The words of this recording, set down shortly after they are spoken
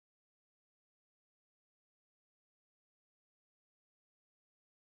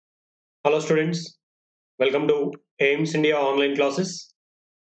Hello students, welcome to AIMS India online classes.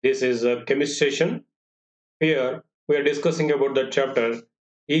 This is a chemistry session. Here we are discussing about the chapter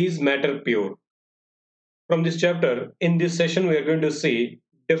Is Matter Pure? From this chapter, in this session we are going to see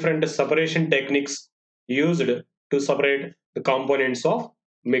different separation techniques used to separate the components of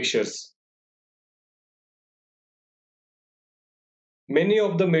mixtures. Many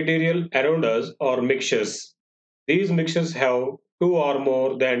of the material around us are mixtures. These mixtures have two or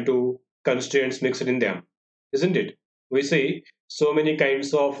more than two constituents mixed in them, isn't it? We see so many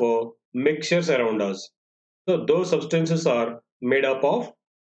kinds of mixtures around us. So those substances are made up of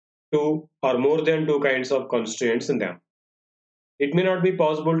two or more than two kinds of constituents in them. It may not be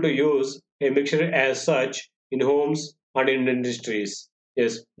possible to use a mixture as such in homes and in industries.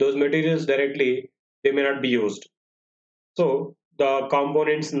 Yes, those materials directly they may not be used. So the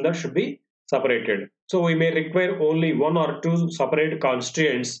components in that should be separated. So we may require only one or two separate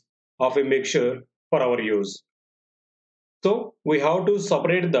constituents of a mixture for our use. So we have to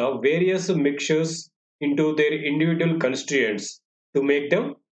separate the various mixtures into their individual constituents to make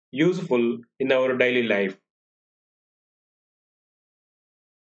them useful in our daily life.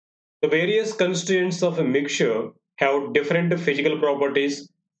 The various constituents of a mixture have different physical properties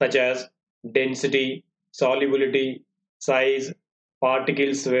such as density, solubility, size,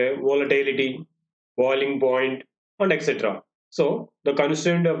 particles volatility, boiling point, and etc. So the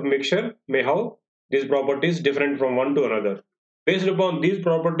constituent of mixture may have these properties different from one to another. Based upon these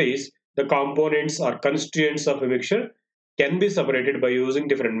properties, the components or constituents of a mixture can be separated by using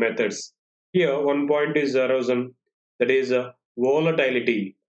different methods. Here, one point is arisen, that is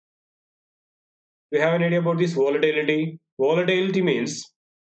volatility. Do you have an idea about this volatility? Volatility means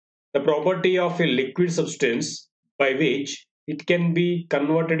the property of a liquid substance by which it can be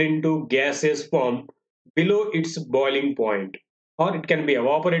converted into gaseous form below its boiling point, or it can be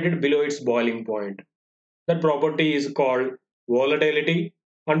evaporated below its boiling point. That property is called volatility,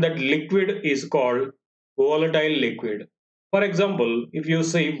 and that liquid is called volatile liquid. For example, if you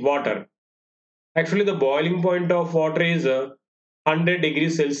see water, actually the boiling point of water is 100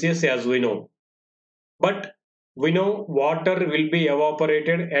 degrees Celsius as we know. But we know water will be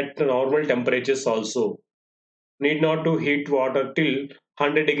evaporated at normal temperatures also. Need not to heat water till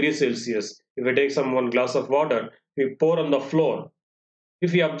 100 degrees Celsius. If we take some one glass of water, we pour on the floor.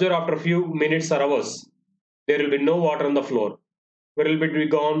 If we observe after a few minutes or hours, there will be no water on the floor. Where will it be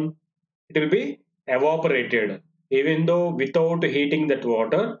gone? It will be evaporated. Even though without heating that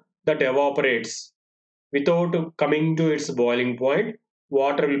water, that evaporates. Without coming to its boiling point,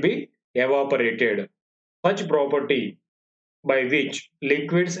 water will be evaporated. Such property by which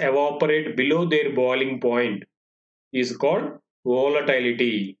liquids evaporate below their boiling point is called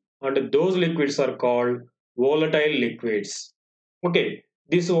volatility, and those liquids are called volatile liquids. Okay,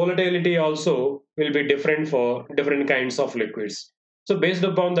 this volatility also will be different for different kinds of liquids. So based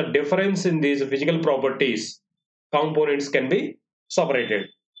upon the difference in these physical properties, components can be separated.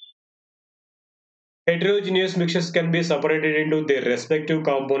 Heterogeneous mixtures can be separated into their respective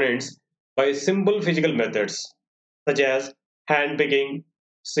components by simple physical methods such as hand picking,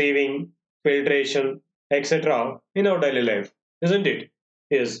 sieving, filtration, etc. in our daily life, isn't it?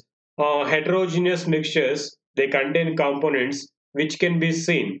 Yes. Heterogeneous mixtures they contain components which can be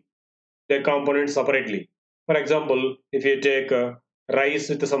seen their components separately. For example, if you take rice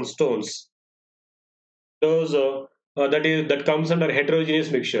with some stones, those that comes under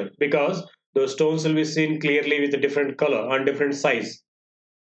heterogeneous mixture because those stones will be seen clearly with a different color and different size.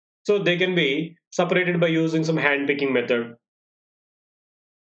 So they can be separated by using some hand picking method.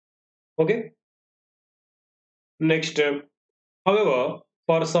 Okay. Next, however,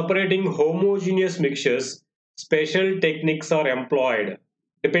 for separating homogeneous mixtures, special techniques are employed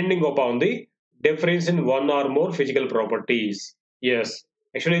depending upon the difference in one or more physical properties. Yes,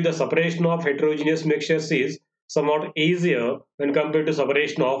 actually, the separation of heterogeneous mixtures is somewhat easier when compared to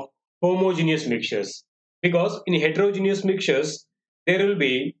separation of homogeneous mixtures because in heterogeneous mixtures there will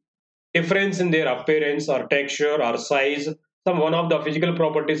be difference in their appearance or texture or size. Some one of the physical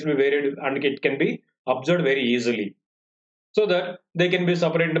properties will be varied and it can be observed very easily so that they can be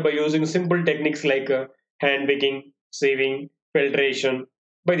separated by using simple techniques like hand picking, sieving, filtration,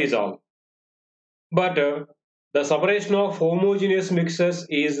 by these all. But the separation of homogeneous mixes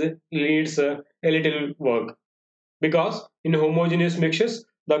is needs a little work because in homogeneous mixtures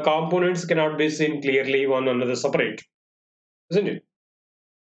the components cannot be seen clearly one another separate, isn't it?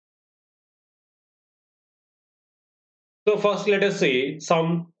 So first let us see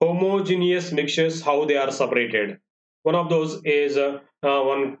some homogeneous mixtures how they are separated. One of those is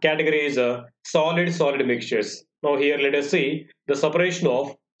one category is solid mixtures. Now here let us see the separation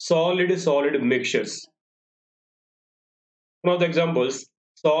of solid-solid mixtures. One of the examples,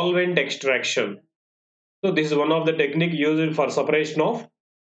 solvent extraction. So this is one of the technique used for separation of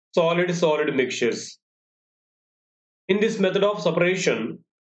solid-solid mixtures. In this method of separation,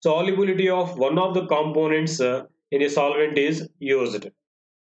 solubility of one of the components in a solvent is used.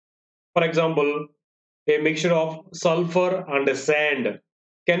 For example, a mixture of sulfur and sand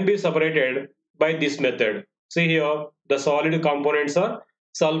can be separated by this method. See here, the solid components are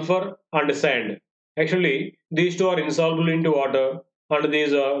sulfur and sand. Actually, these two are insoluble into water, and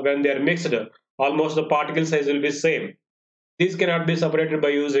these when they are mixed, almost the particle size will be same. These cannot be separated by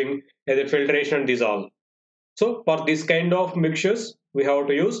using either filtration and dissolve. So for this kind of mixtures, we have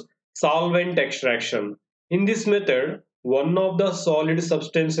to use solvent extraction. In this method, one of the solid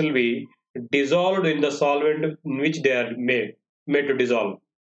substance will be dissolved in the solvent in which they are made to dissolve.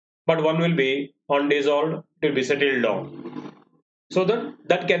 But one will be undissolved, it will be settled down. So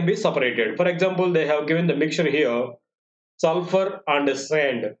that can be separated. For example, they have given the mixture here, sulfur and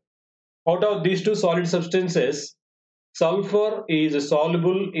sand. Out of these two solid substances, sulfur is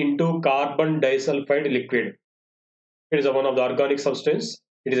soluble into carbon disulfide liquid. It is one of the organic substance.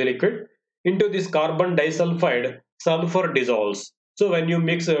 It is a liquid. Into this carbon disulfide, sulfur dissolves. So when you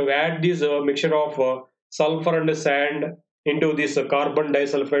add this mixture of sulfur and sand into this carbon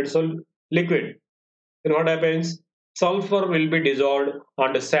disulfide liquid, then what happens? Sulfur will be dissolved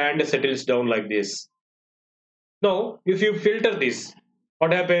and sand settles down like this. Now, if you filter this,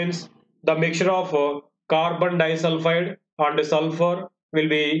 what happens? The mixture of carbon disulfide and sulfur will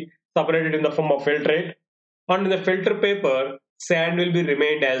be separated in the form of filtrate, and in the filter paper, sand will be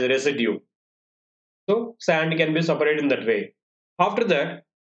remained as residue. So, sand can be separated in that way. After that,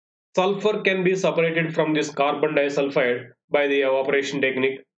 sulfur can be separated from this carbon disulfide by the evaporation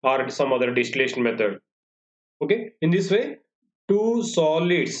technique or some other distillation method. Okay, in this way, two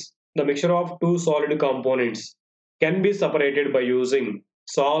solids, the mixture of two solid components can be separated by using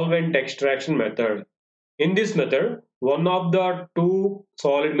solvent extraction method. In this method, one of the two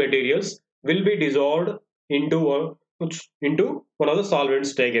solid materials will be dissolved into one of the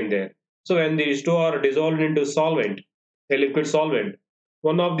solvents taken there. So when these two are dissolved into solvent, a liquid solvent,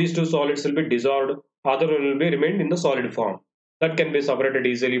 one of these two solids will be dissolved, other one will be remained in the solid form. That can be separated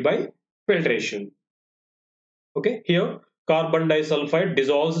easily by filtration. Okay, here carbon disulfide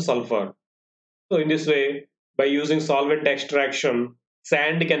dissolves sulfur. So in this way, by using solvent extraction,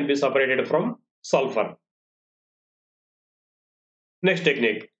 sand can be separated from sulfur. Next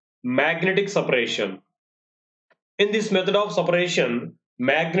technique, magnetic separation. In this method of separation,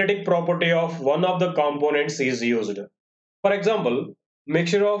 magnetic property of one of the components is used. For example,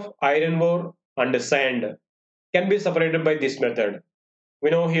 mixture of iron ore and sand can be separated by this method. We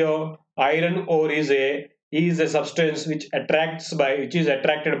know here iron ore is a substance which is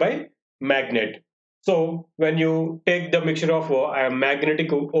attracted by magnet. So when you take the mixture of a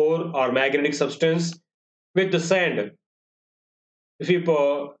magnetic ore or magnetic substance with the sand, if you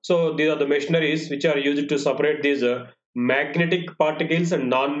so these are the machineries which are used to separate these magnetic particles and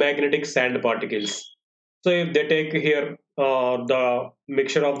non-magnetic sand particles. So if they take here the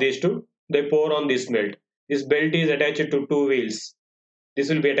mixture of these two, they pour on this belt. This belt is attached to two wheels. This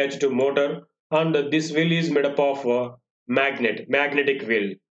will be attached to motor, and this wheel is made up of magnetic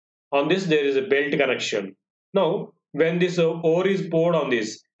wheel. On this there is a belt connection. Now when this ore is poured on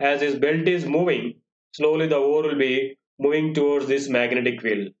this, as this belt is moving, slowly the ore will be moving towards this magnetic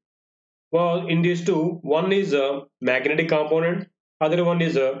wheel. Well, in these two, one is a magnetic component, other one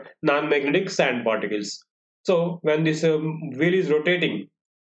is a non-magnetic sand particles. So when this wheel is rotating,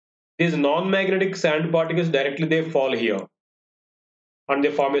 these non-magnetic sand particles directly they fall here and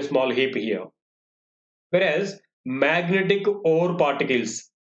they form a small heap here. Whereas magnetic ore particles,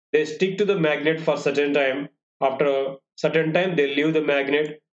 they stick to the magnet for certain time. After a certain time, they leave the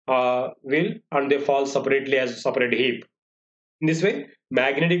magnet wheel and they fall separately as a separate heap. In this way,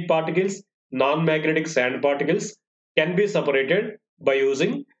 magnetic particles, non-magnetic sand particles can be separated by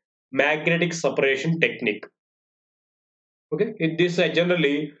using magnetic separation technique. Okay, in this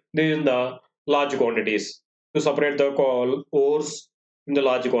generally this in the large quantities to separate the ores in the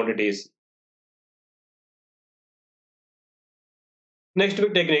large quantities. Next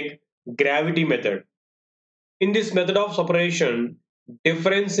big technique, gravity method. In this method of separation,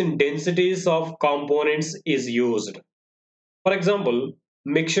 difference in densities of components is used. For example,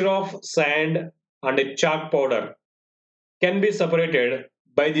 mixture of sand and a chalk powder can be separated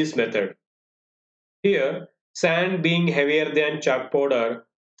by this method. Here, sand being heavier than chalk powder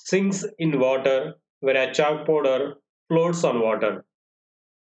sinks in water, whereas chalk powder floats on water.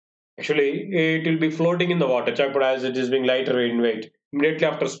 Actually, it will be floating in the water, chalk powder, as it is being lighter in weight. Immediately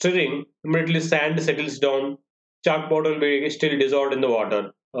after stirring, immediately sand settles down. Chalk powder will be still dissolved in the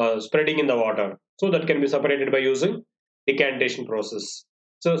water, spreading in the water. So that can be separated by using decantation process.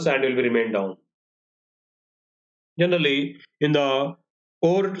 So sand will be remain down. Generally, in the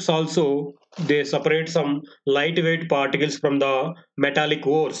ores also, they separate some lightweight particles from the metallic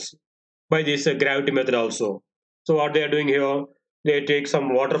ores by this gravity method also. So what they are doing here, they take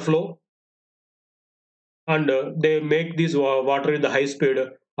some water flow and they make this water in the high speed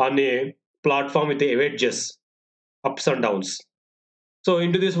on a platform with a wedges, ups and downs. So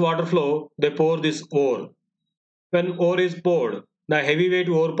into this water flow, they pour this ore. When ore is poured, the heavyweight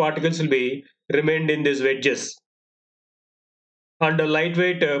ore particles will be remained in these wedges and the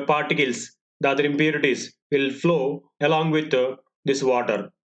lightweight particles, the other impurities, will flow along with this water.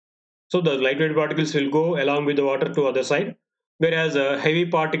 So the lightweight particles will go along with the water to other side, whereas heavy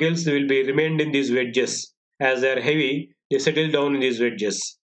particles will be remained in these wedges. As they are heavy, they settle down in these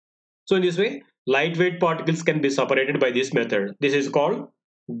wedges. So in this way, lightweight particles can be separated by this method. This is called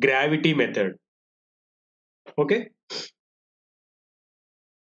gravity method. Okay.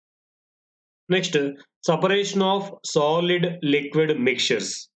 Next, separation of solid liquid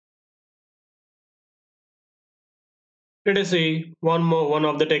mixtures. Let us see one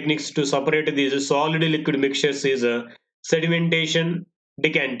of the techniques to separate these solid liquid mixtures is sedimentation,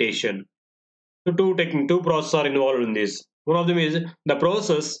 decantation. So two processes are involved in this. One of them is the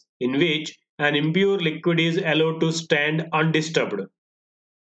process in which an impure liquid is allowed to stand undisturbed.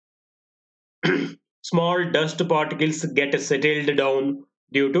 Small dust particles get settled down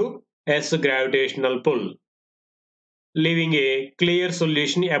due to S gravitational pull, leaving a clear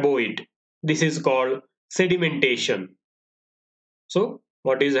solution above it. This is called sedimentation. So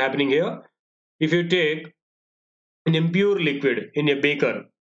what is happening here? If you take an impure liquid in a beaker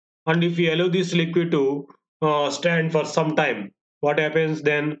and if you allow this liquid to stand for some time, what happens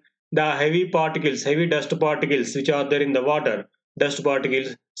then? The heavy dust particles which are there in the water, dust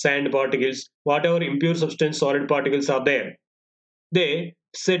particles, sand particles, whatever impure substance, solid particles are there, they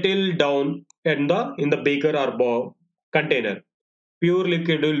settle down in the beaker or container. Pure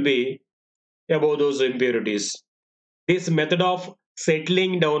liquid will be above those impurities. This method of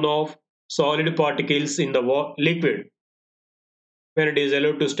settling down of solid particles in the liquid when it is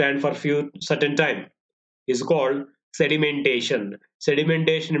allowed to stand for few certain time is called sedimentation.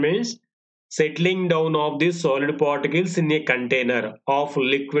 Sedimentation means settling down of these solid particles in a container of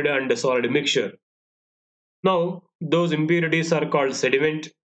liquid and solid mixture. Now those impurities are called sediment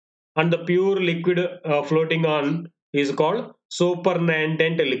and the pure liquid floating on is called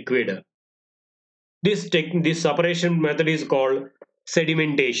supernatant liquid. This separation method is called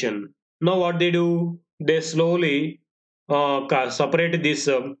sedimentation. Now what they do, they slowly separate this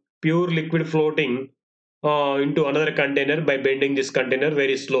pure liquid floating into another container by bending this container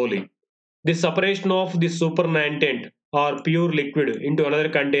very slowly. The separation of the supernatant or pure liquid into another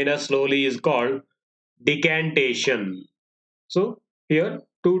container slowly is called decantation. So here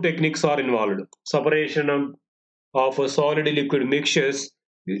two techniques are involved. Separation of a solid liquid mixtures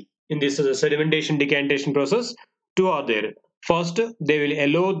in this sedimentation decantation process. Two are there. First, they will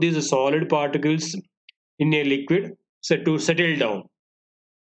allow these solid particles in a liquid to settle down.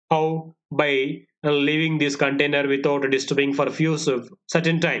 How? By leaving this container without disturbing for few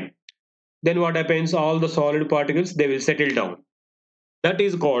certain time. Then what happens? All the solid particles they will settle down. That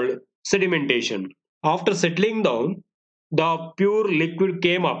is called sedimentation. After settling down, the pure liquid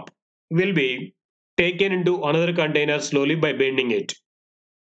came up will be taken into another container slowly by bending it.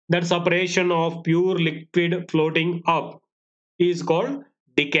 That separation of pure liquid floating up is called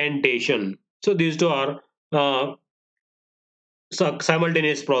decantation. So these two are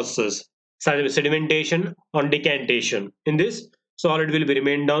simultaneous processes, sedimentation and decantation. In this, solid will be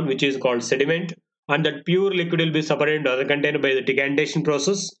remained down, which is called sediment, and that pure liquid will be separated into other container by the decantation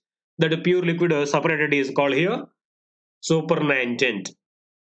process. That pure liquid separated is called here supernatant.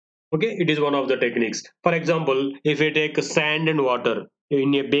 Okay, it is one of the techniques. For example, if you take sand and water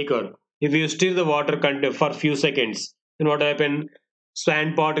in a beaker, if you stir the water for few seconds, then what happen?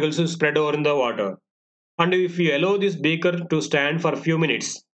 Sand particles will spread over in the water. And if you allow this beaker to stand for few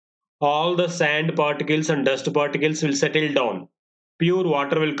minutes, all the sand particles and dust particles will settle down. Pure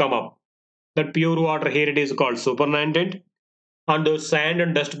water will come up. That pure water here it is called supernatant, and those sand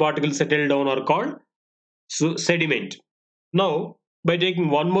and dust particles settle down are called sediment. Now, by taking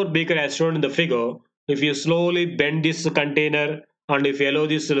one more beaker as shown in the figure, if you slowly bend this container and if you allow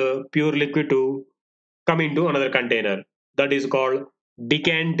this pure liquid to come into another container, that is called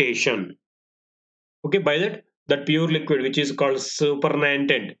decantation. Okay, by that pure liquid which is called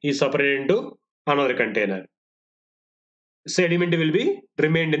supernatant is separated into another container. sediment will be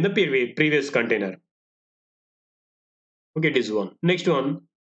remained in the previous container. Okay, this one. Next one,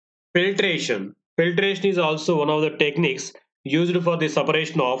 filtration. Filtration is also one of the techniques used for the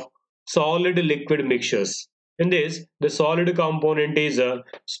separation of solid liquid mixtures. In this, the solid component is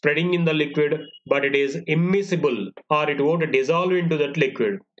spreading in the liquid, but it is immiscible or it won't dissolve into that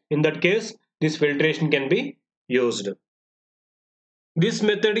liquid. In that case, this filtration can be used. This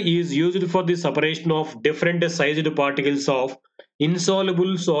method is used for the separation of different sized particles of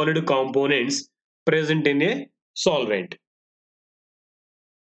insoluble solid components present in a solvent.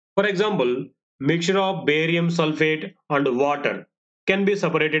 For example, mixture of barium sulfate and water can be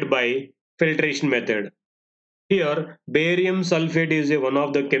separated by filtration method. Here, barium sulfate is one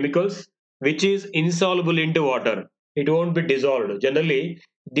of the chemicals which is insoluble into water. It won't be dissolved. Generally,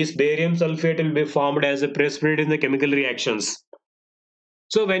 this barium sulfate will be formed as a precipitate in the chemical reactions.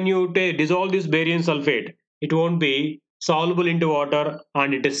 So when you dissolve this barium sulfate, it won't be soluble into water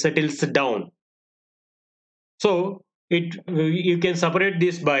and it settles down. So it you can separate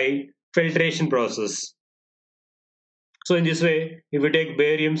this by filtration process. So in this way, if we take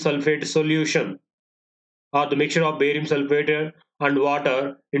barium sulfate solution or the mixture of barium sulfate and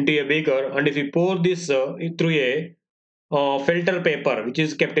water into a beaker, and if we pour this through a filter paper which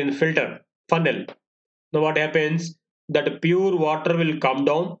is kept in filter funnel, now what happens that pure water will come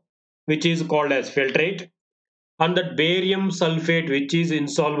down, which is called as filtrate, and that barium sulfate, which is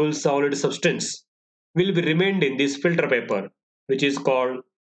insoluble solid substance, will be remained in this filter paper, which is called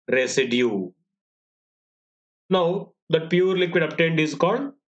residue. Now that pure liquid obtained is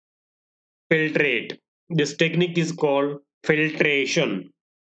called filtrate. This technique is called filtration.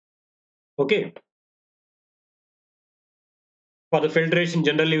 Okay, for the filtration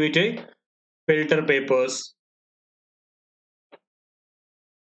generally we take filter papers.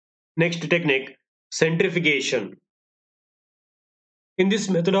 Next technique, centrifugation. In this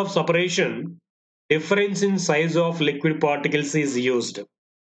method of separation, difference in size of liquid particles is used.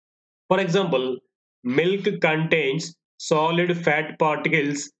 For example, milk contains solid fat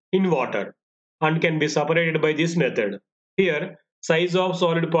particles in water and can be separated by this method. Here, size of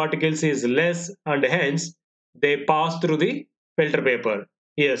solid particles is less and hence they pass through the filter paper.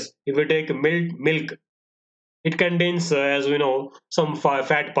 Yes, if we take milk, it contains, as we know, some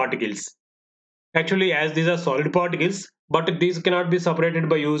fat particles. Actually, as these are solid particles, but these cannot be separated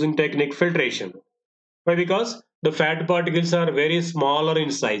by using technique filtration. Why? Because the fat particles are very smaller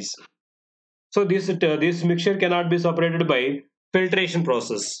in size. So this mixture cannot be separated by filtration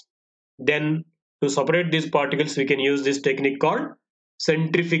process. Then to separate these particles, we can use this technique called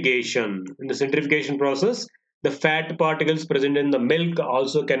centrifugation. In the centrifugation process, the fat particles present in the milk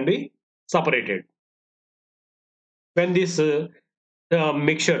also can be separated. When this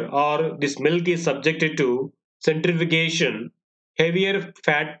mixture or this milk is subjected to centrifugation, heavier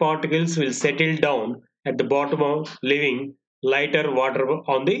fat particles will settle down at the bottom of leaving lighter water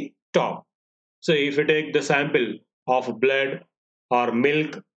on the top. So if you take the sample of blood or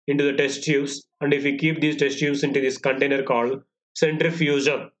milk into the test tubes, and if we keep these test tubes into this container called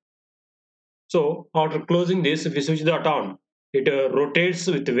centrifuger, so after closing this, if we switch that on, it rotates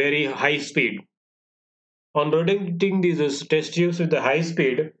with very high speed. On rotating these test tubes with a high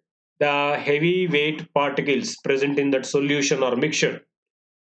speed, the heavy weight particles present in that solution or mixture,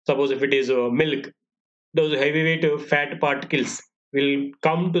 suppose if it is milk, those heavyweight fat particles will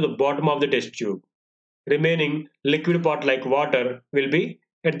come to the bottom of the test tube. Remaining liquid part like water will be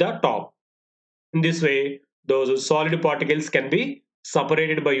at the top. In this way, those solid particles can be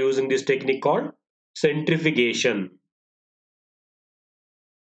separated by using this technique called centrifugation.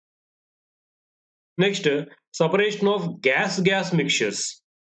 Next, separation of gas-gas mixtures.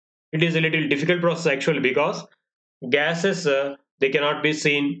 It is a little difficult process actually because gases they cannot be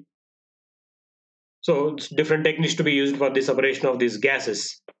seen. So different techniques to be used for the separation of these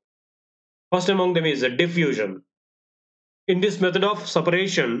gases. First among them is diffusion. In this method of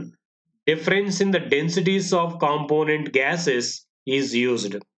separation, difference in the densities of component gases is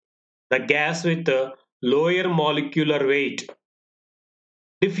used. The gas with a lower molecular weight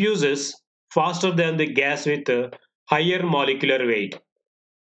diffuses faster than the gas with a higher molecular weight.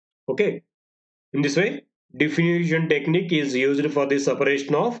 Okay. In this way, diffusion technique is used for the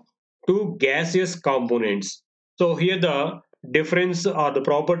separation of two gaseous components. So here the difference or the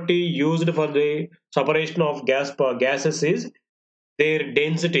property used for the separation of gases is their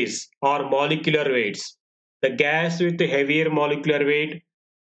densities or molecular weights. The gas with a heavier molecular weight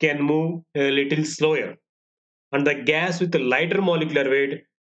can move a little slower, and the gas with a lighter molecular weight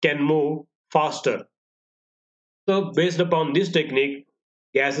can move faster. So, based upon this technique,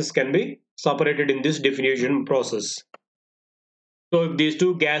 gases can be separated in this diffusion process. So if these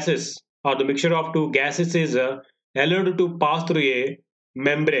two gases or the mixture of two gases is allowed to pass through a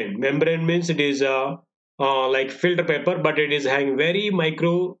membrane. Membrane means it is like filter paper, but it is having very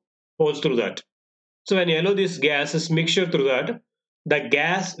micro holes through that. So when you allow this gases mixture through that, the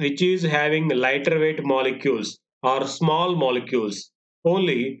gas which is having lighter weight molecules or small molecules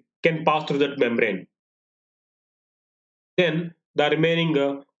only can pass through that membrane. Then the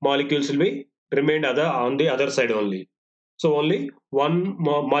remaining molecules will be remained other on the other side only. So only one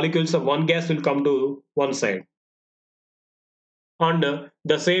molecules of one gas will come to one side. And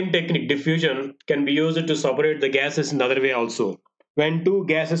the same technique, diffusion, can be used to separate the gases in the other way also. When two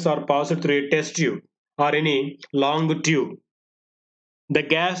gases are passed through a test tube or any long tube, the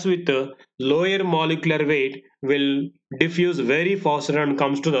gas with a lower molecular weight will diffuse very fast and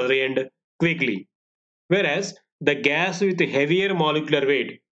comes to the other end quickly. Whereas the gas with a heavier molecular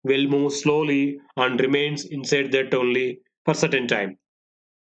weight will move slowly and remains inside that only for certain time,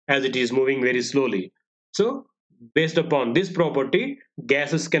 as it is moving very slowly. So, based upon this property,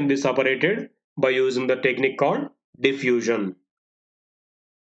 gases can be separated by using the technique called diffusion.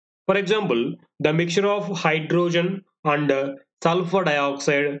 For example, the mixture of hydrogen and sulfur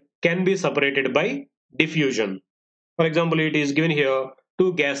dioxide can be separated by diffusion. For example, it is given here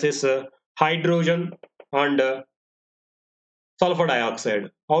two gases, hydrogen and sulfur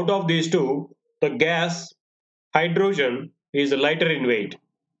dioxide. Out of these two, the gas hydrogen is lighter in weight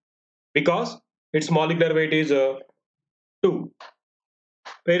because its molecular weight is 2.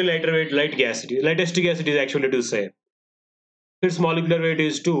 Very lighter weight, light gas. Lightest gas it is actually to say. Its molecular weight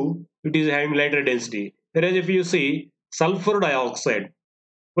is 2. It is having lighter density. Whereas if you see sulfur dioxide,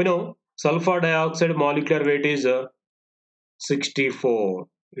 we know sulfur dioxide molecular weight is 64.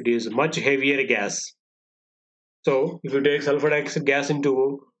 It is much heavier gas. So if you take sulfur dioxide gas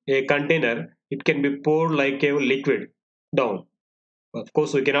into a container, it can be poured like a liquid down. Of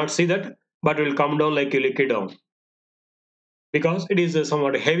course, we cannot see that, but it will come down like a liquid down because it is a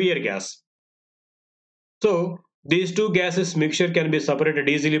somewhat heavier gas. So these two gases mixture can be separated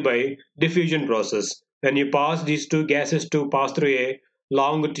easily by diffusion process. When you pass these two gases to pass through a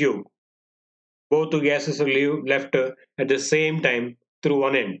long tube, both two gases are left at the same time through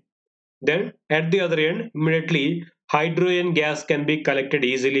one end. Then at the other end, immediately hydrogen gas can be collected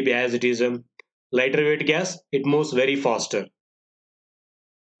easily as it is a lighter weight gas. It moves very faster.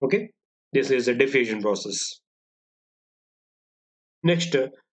 Okay, this is a diffusion process. Next,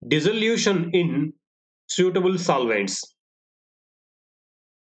 dissolution in suitable solvents.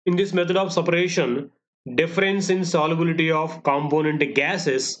 In this method of separation, difference in solubility of component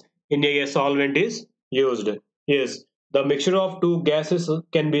gases in a solvent is used. Yes, the mixture of two gases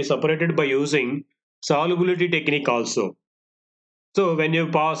can be separated by using solubility technique also. So when you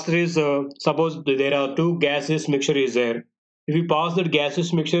pass this, suppose there are two gases mixture is there. If you pass that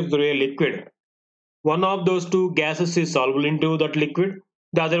gases mixture through a liquid, one of those two gases is soluble into that liquid,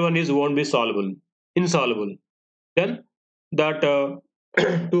 the other one is won't be soluble, insoluble. Then that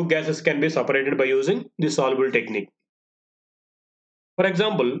two gases can be separated by using the soluble technique. For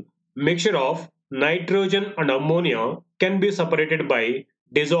example, mixture of nitrogen and ammonia can be separated by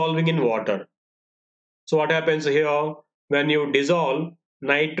dissolving in water. So what happens here, when you dissolve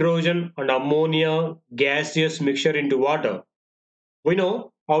nitrogen and ammonia gaseous mixture into water, we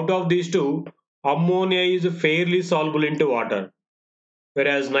know out of these two, ammonia is fairly soluble into water,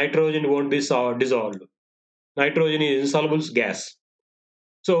 whereas nitrogen won't be dissolved. Nitrogen is insoluble gas.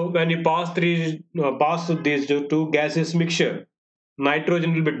 So when you pass these two gases mixture,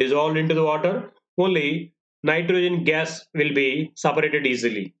 nitrogen will be dissolved into the water. Only nitrogen gas will be separated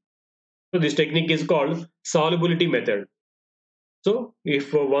easily. So this technique is called solubility method. So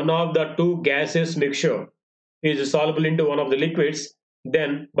if one of the two gases mixture is soluble into one of the liquids,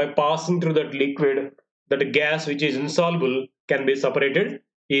 then by passing through that liquid, that gas which is insoluble can be separated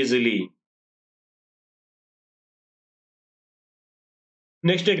easily.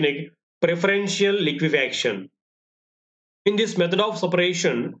 Next technique, preferential liquefaction. In this method of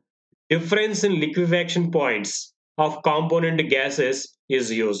separation, difference in liquefaction points of component gases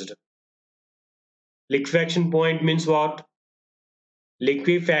is used. Liquefaction point means what?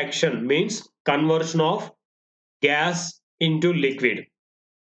 Liquefaction means conversion of gas into liquid.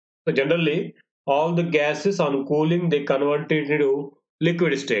 So generally, all the gases on cooling they convert it into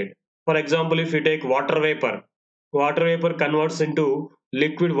liquid state. For example, if you take water vapor converts into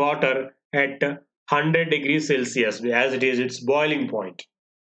liquid water at 100 degrees Celsius as it is its boiling point.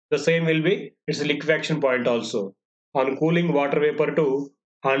 The same will be its liquefaction point also. On cooling water vapor to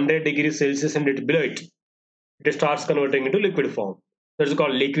 100 degrees Celsius and it below it starts converting into liquid form. That is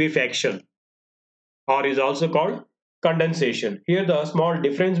called liquefaction, or is also called condensation. Here the small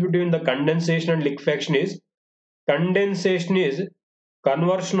difference between the condensation and liquefaction is condensation is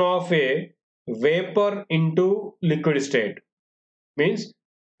conversion of a vapor into liquid state. Means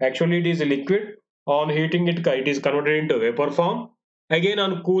actually it is a liquid. On heating it is converted into vapor form. Again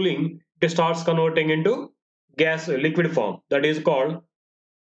on cooling it starts converting into gas liquid form. That is called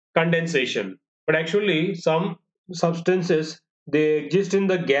condensation. But actually some substances they exist in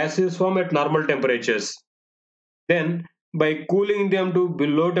the gaseous form at normal temperatures. Then by cooling them to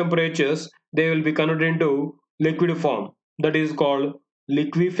below temperatures they will be converted into liquid form. That is called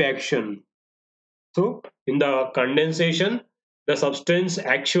liquefaction. So in the condensation the substance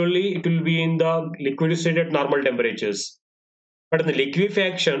actually it will be in the liquid state at normal temperatures. But in the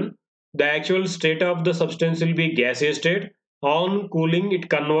liquefaction the actual state of the substance will be gaseous state. On cooling it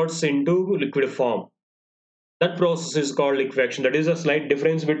converts into liquid form. That process is called liquefaction. That is a slight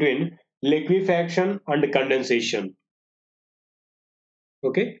difference between liquefaction and condensation.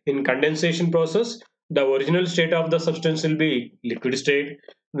 Okay, in condensation process the original state of the substance will be liquid state,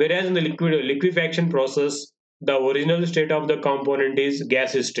 whereas in the liquefaction process the original state of the component is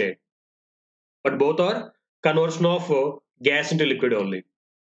gaseous state, but both are conversion of gas into liquid only.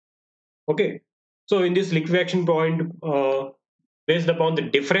 Okay, so in this liquefaction point, based upon the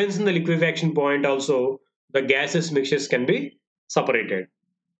difference in the liquefaction point also the gaseous mixtures can be separated.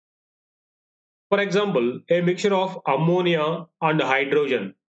 For example, a mixture of ammonia and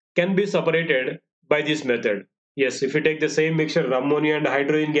hydrogen can be separated by this method. Yes, if you take the same mixture of ammonia and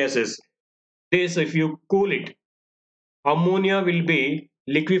hydrogen gases, this if you cool it, ammonia will be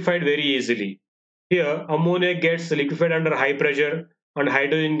liquefied very easily. Here, ammonia gets liquefied under high pressure and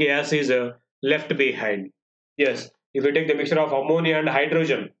hydrogen gas is left behind. Yes, if you take the mixture of ammonia and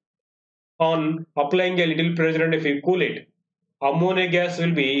hydrogen, on applying a little pressure and if you cool it, ammonia gas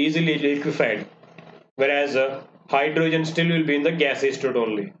will be easily liquefied, whereas hydrogen still will be in the gaseous state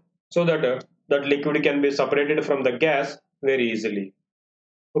only, so that that liquid can be separated from the gas very easily.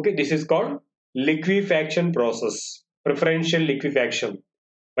 Okay, this is called liquefaction process, preferential liquefaction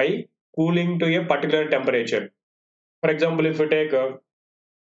by cooling to a particular temperature. For example, if you take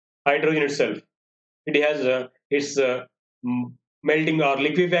hydrogen itself, it has its melting or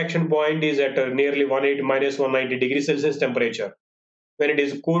liquefaction point is at nearly 180 minus 190 degrees Celsius temperature. When it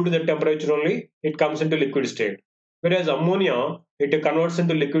is cooled to the temperature only, it comes into liquid state. Whereas ammonia, it converts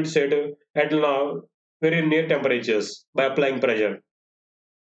into liquid state at very near temperatures by applying pressure.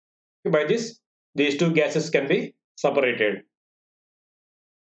 By this, these two gases can be separated.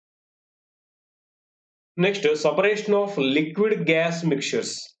 Next, separation of liquid gas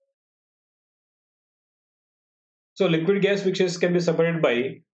mixtures. So liquid gas mixtures can be separated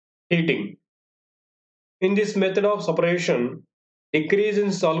by heating. In this method of separation, decrease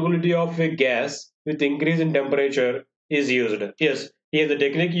in solubility of a gas with increase in temperature is used. Yes, here the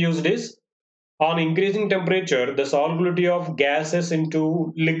technique used is on increasing temperature, the solubility of gases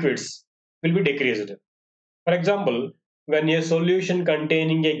into liquids will be decreased. For example, when a solution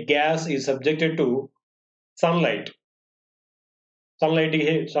containing a gas is subjected to sunlight,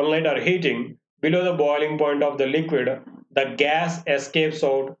 sunlight or heating below the boiling point of the liquid, the gas escapes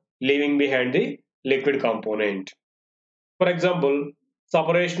out, leaving behind the liquid component. For example,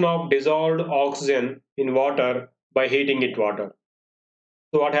 separation of dissolved oxygen in water by heating it water.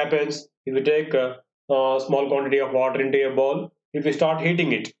 So what happens if we take a small quantity of water into a bowl? If we start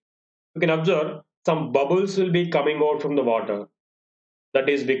heating it, you can observe some bubbles will be coming out from the water. That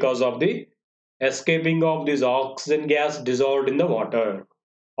is because of the escaping of this oxygen gas dissolved in the water.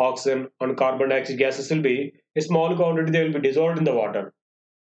 Oxygen and carbon dioxide gases will be a small quantity, they will be dissolved in the water.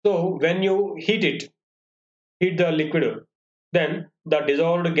 So when you heat the liquid, then the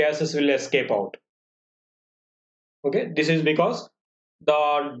dissolved gases will escape out. Okay, this is because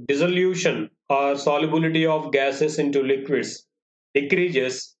the dissolution or solubility of gases into liquids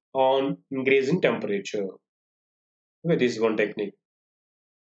decreases on increasing temperature. Okay, this is one technique.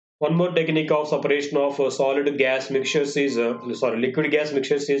 One more technique of separation of solid gas mixtures is liquid gas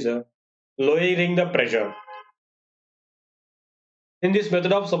mixtures is lowering the pressure. In this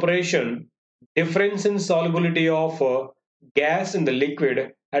method of separation, difference in solubility of gas in the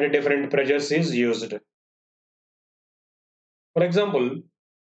liquid at a different pressures is used. For example,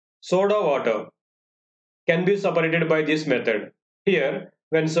 soda water can be separated by this method. Here,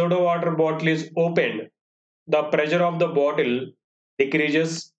 when soda water bottle is opened, the pressure of the bottle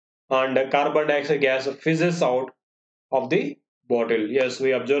decreases and carbon dioxide gas fizzes out of the bottle. Yes,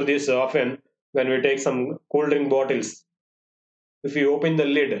 we observe this often when we take some cool drink bottles. If we open the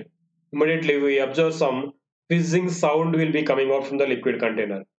lid, immediately we observe some fizzing sound will be coming out from the liquid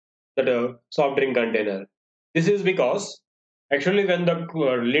container, that soft drink container. This is because actually when the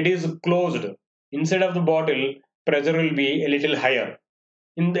lid is closed, inside of the bottle, pressure will be a little higher.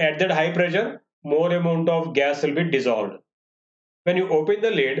 At that high pressure, more amount of gas will be dissolved. When you open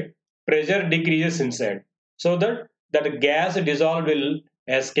the lid, pressure decreases inside, so that gas dissolved will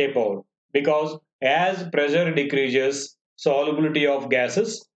escape out, because as pressure decreases, solubility of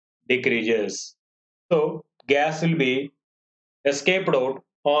gases decreases. So gas will be escaped out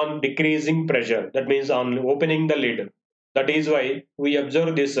on decreasing pressure. That means on opening the lid. That is why we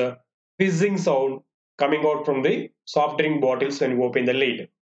observe this fizzing sound coming out from the soft drink bottles when you open the lid.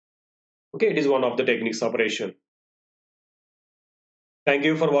 Okay, it is one of the techniques operation. Thank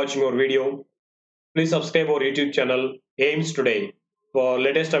you for watching our video. Please subscribe our YouTube channel Aims Today for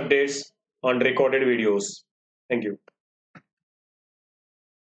latest updates on recorded videos. Thank you.